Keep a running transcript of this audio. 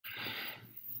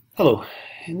Hello,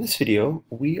 in this video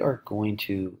we are going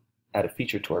to add a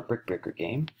feature to our BrickBreaker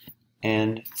game,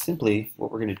 and simply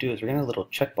what we're going to do is we're going to have a little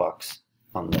checkbox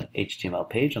on the HTML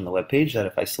page, on the web page, that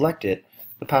if I select it,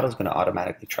 the paddle is going to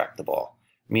automatically track the ball,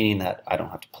 meaning that I don't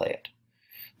have to play it.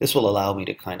 This will allow me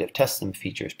to kind of test some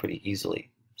features pretty easily.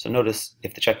 So notice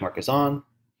if the check mark is on,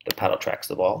 the paddle tracks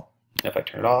the ball, and if I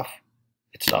turn it off,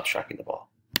 it stops tracking the ball.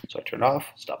 So I turn it off,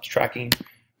 stops tracking,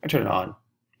 I turn it on,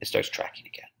 it starts tracking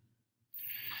again.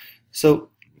 So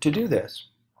to do this,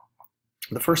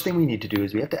 the first thing we need to do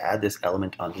is we have to add this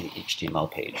element on the HTML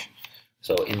page.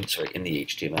 So in the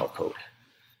HTML code.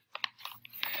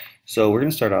 So we're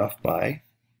going to start off by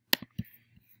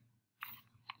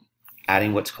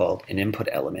adding what's called an input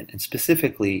element, and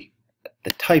specifically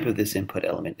the type of this input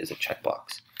element is a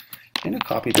checkbox. I'm going to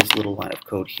copy this little line of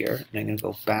code here, and I'm going to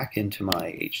go back into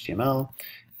my HTML,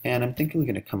 and I'm thinking we're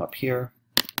going to come up here.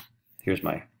 Here's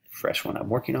my fresh one I'm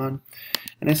working on,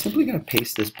 and I'm simply going to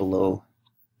paste this below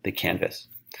the canvas.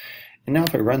 And now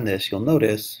if I run this, you'll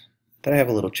notice that I have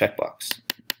a little checkbox.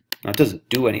 Now it doesn't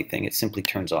do anything, it simply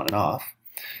turns on and off.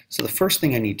 So the first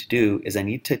thing I need to do is I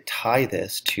need to tie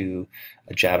this to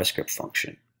a JavaScript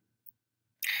function.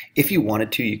 If you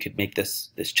wanted to, you could make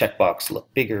this checkbox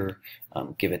look bigger,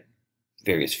 give it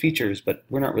various features, but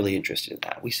we're not really interested in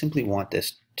that. We simply want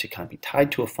this to kind of be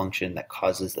tied to a function that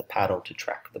causes the paddle to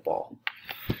track the ball.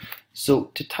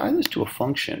 So to tie this to a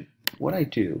function, what I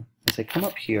do is I come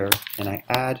up here and I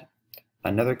add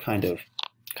another kind of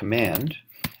command,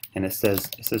 and it says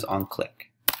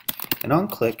onClick. And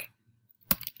onClick,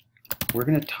 we're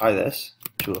going to tie this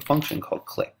to a function called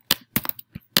click.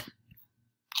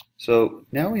 So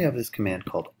now we have this command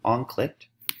called onClicked,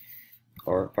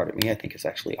 or pardon me, I think it's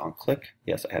actually onClick.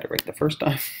 Yes, I had it right the first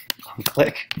time.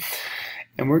 onClick.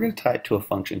 And we're going to tie it to a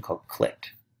function called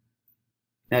clicked.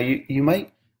 Now you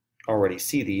might already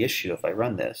see the issue if I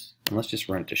run this, and let's just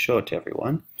run it to show it to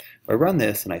everyone. If I run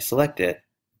this and I select it,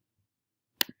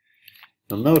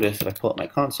 you'll notice if I pull up my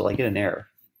console, I get an error.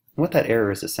 And what that error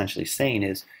is essentially saying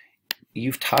is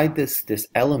you've tied this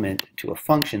element to a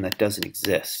function that doesn't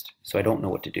exist, so I don't know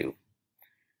what to do.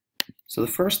 So the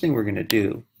first thing we're going to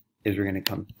do is we're going to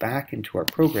come back into our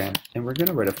program and we're going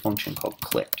to write a function called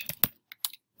clicked.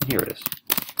 And here it is.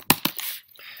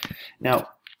 Now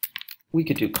we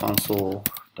could do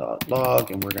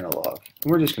console.log, and we're going to log.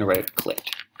 And we're just going to write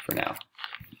clicked for now.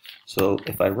 So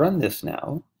if I run this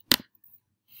now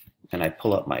and I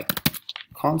pull up my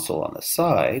console on the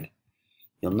side,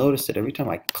 you'll notice that every time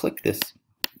I click this,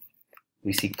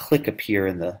 we see click appear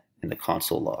in the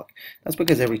console log. That's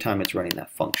because every time it's running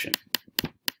that function.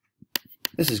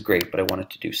 This is great, but I wanted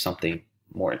to do something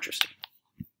more interesting.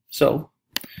 So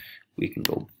we can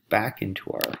go back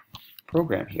into our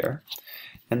program here,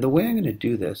 and the way I'm going to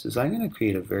do this is I'm going to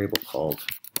create a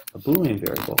Boolean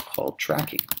variable called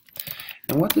tracking.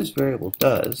 And what this variable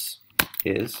does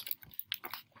is,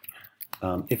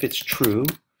 if it's true,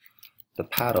 the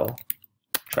paddle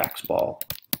tracks ball.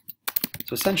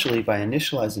 So essentially, by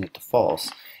initializing it to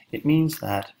false, it means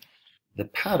that the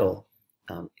paddle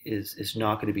is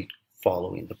not going to be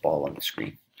following the ball on the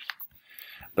screen.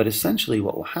 But essentially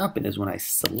what will happen is when I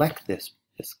select this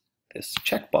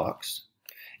checkbox,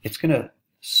 it's going to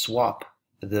swap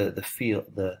the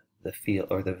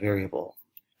variable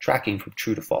tracking from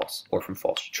true to false, or from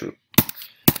false to true.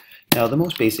 Now the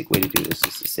most basic way to do this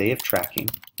is to say if tracking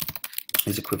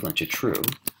is equivalent to true,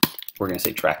 we're going to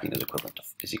say tracking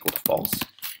is equal to false,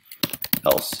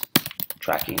 else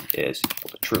tracking is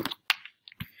equal to true.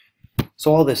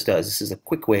 So all this does, this is a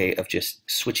quick way of just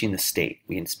switching the state.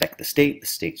 We inspect the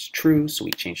state's true, so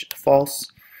we change it to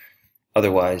false.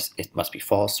 Otherwise, it must be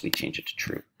false, we change it to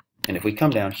true. And if we come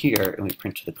down here and we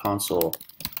print to the console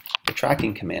the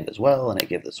tracking command as well, and I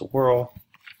give this a whirl,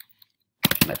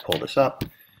 and I pull this up,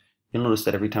 you'll notice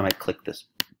that every time I click this,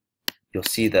 you'll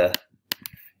see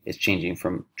it's changing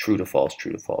from true to false,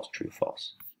 true to false, true to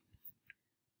false.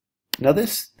 Now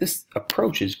this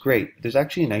approach is great. There's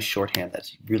actually a nice shorthand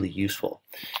that's really useful.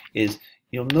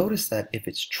 You'll notice that if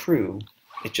it's true,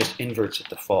 it just inverts it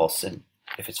to false, and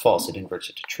if it's false, it inverts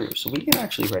it to true. So we can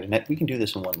actually we can do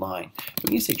this in one line. We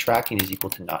can say tracking is equal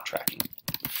to not tracking.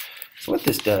 So what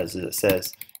this does is it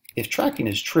says if tracking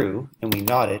is true and we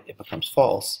not it, it becomes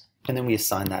false, and then we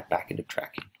assign that back into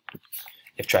tracking.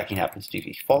 If tracking happens to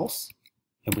be false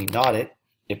and we not it,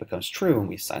 it becomes true, and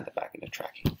we assign that back into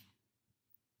tracking.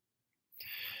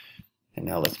 And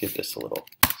now let's give this a little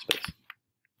space.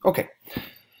 Okay,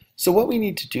 so what we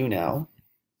need to do now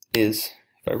is,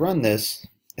 if I run this,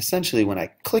 essentially when I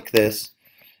click this,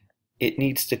 it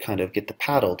needs to kind of get the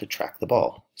paddle to track the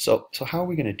ball. So how are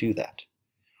we going to do that?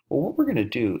 Well, what we're going to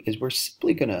do is we're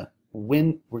simply going to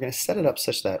when we're going to set it up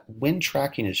such that when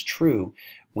tracking is true,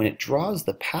 when it draws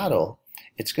the paddle,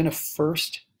 it's going to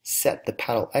first set the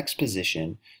paddle X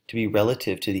position to be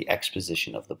relative to the X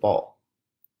position of the ball.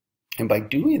 And by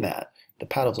doing that, the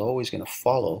paddle's always going to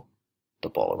follow the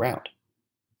ball around.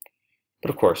 But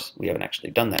of course, we haven't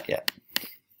actually done that yet.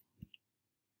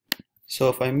 So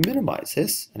if I minimize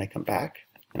this and I come back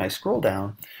and I scroll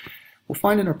down, we'll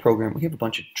find in our program we have a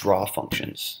bunch of draw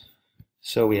functions.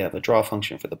 So we have a draw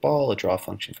function for the ball, a draw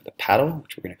function for the paddle,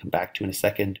 which we're going to come back to in a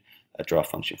second, a draw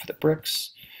function for the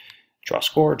bricks, draw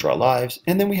score, draw lives,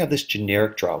 and then we have this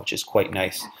generic draw, which is quite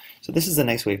nice. So this is a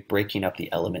nice way of breaking up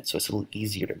the elements so it's a little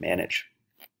easier to manage.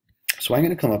 So I'm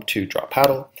going to come up to draw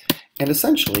paddle, and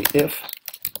essentially if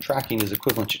tracking is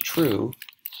equivalent to true,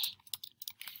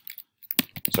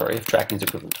 if tracking is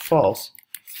equivalent to false,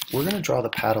 we're going to draw the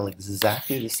paddle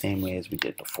exactly the same way as we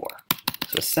did before.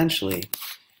 So essentially,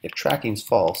 if tracking is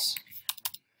false,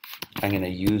 I'm going to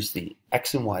use the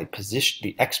X and Y position,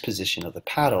 the X position of the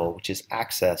paddle, which is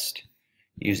accessed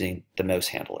using the mouse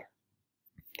handler.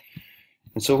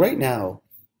 And so right now,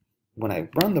 when I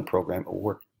run the program, it will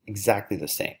work exactly the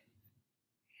same.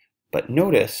 But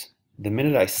notice, the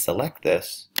minute I select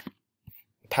this,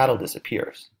 the paddle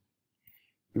disappears.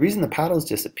 The reason the paddle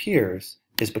disappears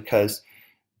is because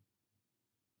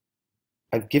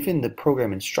I've given the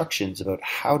program instructions about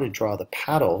how to draw the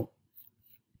paddle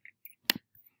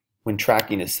when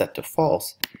tracking is set to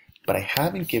false, but I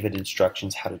haven't given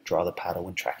instructions how to draw the paddle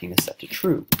when tracking is set to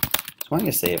true. So I'm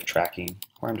going to say if tracking,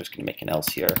 or I'm just going to make an else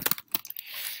here.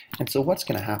 And so what's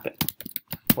going to happen?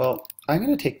 Well, I'm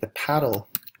going to take the paddle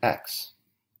X,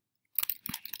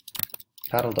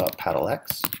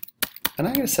 paddle.paddleX, and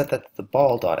I'm going to set that to the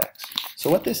ball.x. So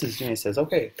what this is doing, it says,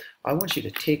 okay, I want you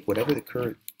to take whatever the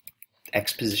current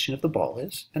X position of the ball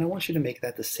is, and I want you to make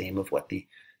that the same of what the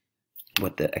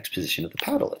X position of the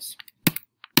paddle is.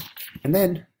 And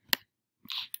then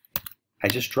I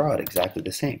just draw it exactly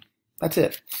the same. That's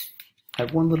it. I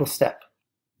have one little step.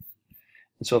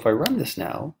 And so if I run this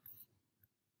now,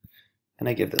 and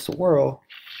I give this a whirl,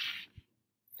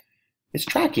 it's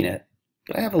tracking it,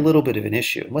 but I have a little bit of an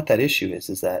issue. And what that issue is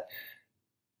that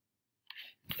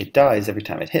it dies every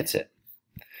time it hits it.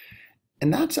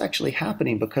 And that's actually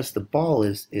happening because the ball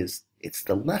it's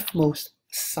the leftmost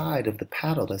side of the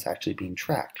paddle that's actually being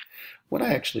tracked. What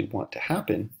I actually want to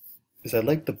happen is I'd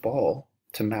like the ball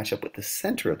to match up with the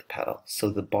center of the paddle so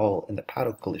the ball and the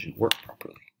paddle collision work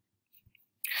properly.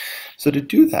 So to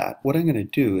do that, what I'm going to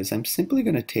do is I'm simply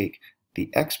going to take the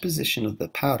X position of the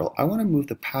paddle. I want to move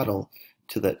the paddle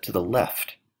to the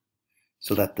left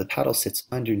so that the paddle sits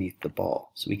underneath the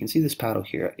ball. So we can see this paddle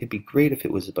here. It'd be great if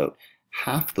it was about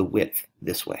half the width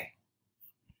this way.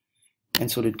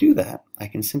 And so to do that, I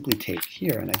can simply take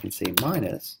here and I can say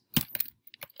minus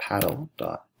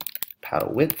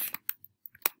paddle.paddle width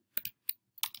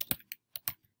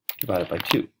divided by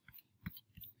 2.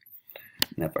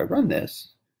 And if I run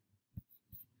this,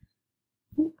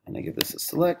 and I give this a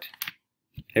select,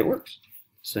 it works.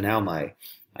 So now my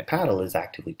paddle is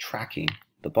actively tracking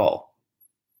the ball.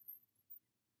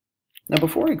 Now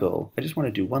before I go, I just want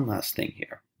to do one last thing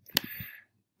here.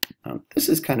 This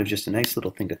is kind of just a nice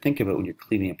little thing to think about when you're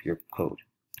cleaning up your code.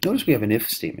 Notice we have an if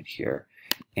statement here,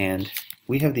 and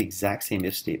we have the exact same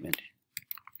if statement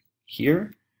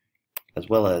here as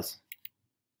well as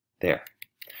there.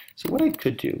 So what I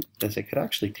could do is I could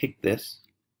actually take this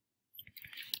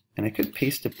and I could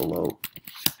paste it below.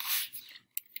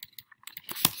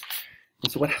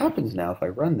 And so what happens now if I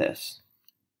run this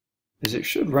is it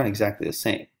should run exactly the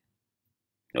same.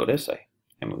 Notice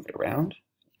I move it around,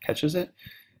 catches it.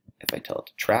 If I tell it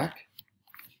to track,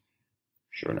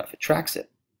 sure enough, it tracks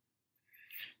it.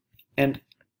 And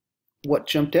what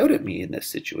jumped out at me in this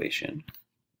situation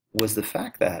was the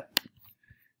fact that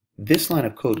this line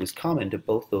of code was common to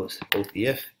both the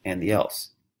if and the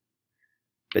else.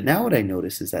 But now what I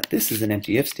notice is that this is an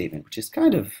empty if statement, which is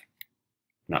kind of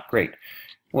not great.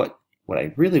 What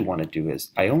I really want to do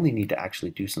is I only need to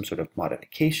actually do some sort of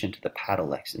modification to the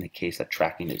paddle X in the case that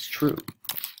tracking is true.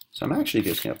 So I'm actually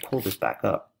just going to pull this back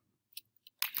up.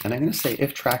 And I'm going to say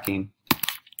if tracking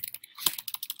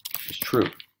is true.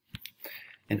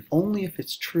 And only if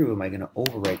it's true am I going to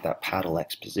overwrite that paddle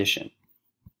X position.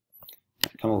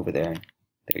 Come over there, and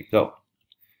there you go.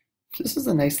 So this is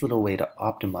a nice little way to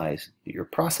optimize your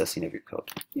processing of your code.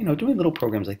 You know, doing little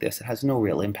programs like this, it has no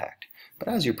real impact. But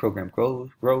as your program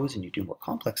grows and you do more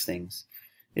complex things,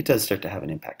 it does start to have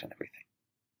an impact on everything.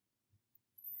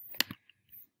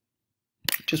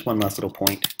 Just one last little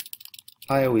point.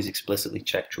 I always explicitly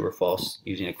check true or false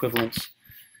using equivalence.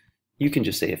 You can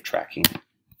just say if tracking,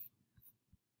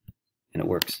 and it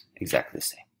works exactly the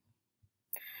same.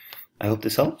 I hope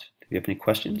this helped. If you have any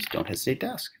questions, don't hesitate to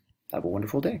ask. Have a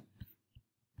wonderful day.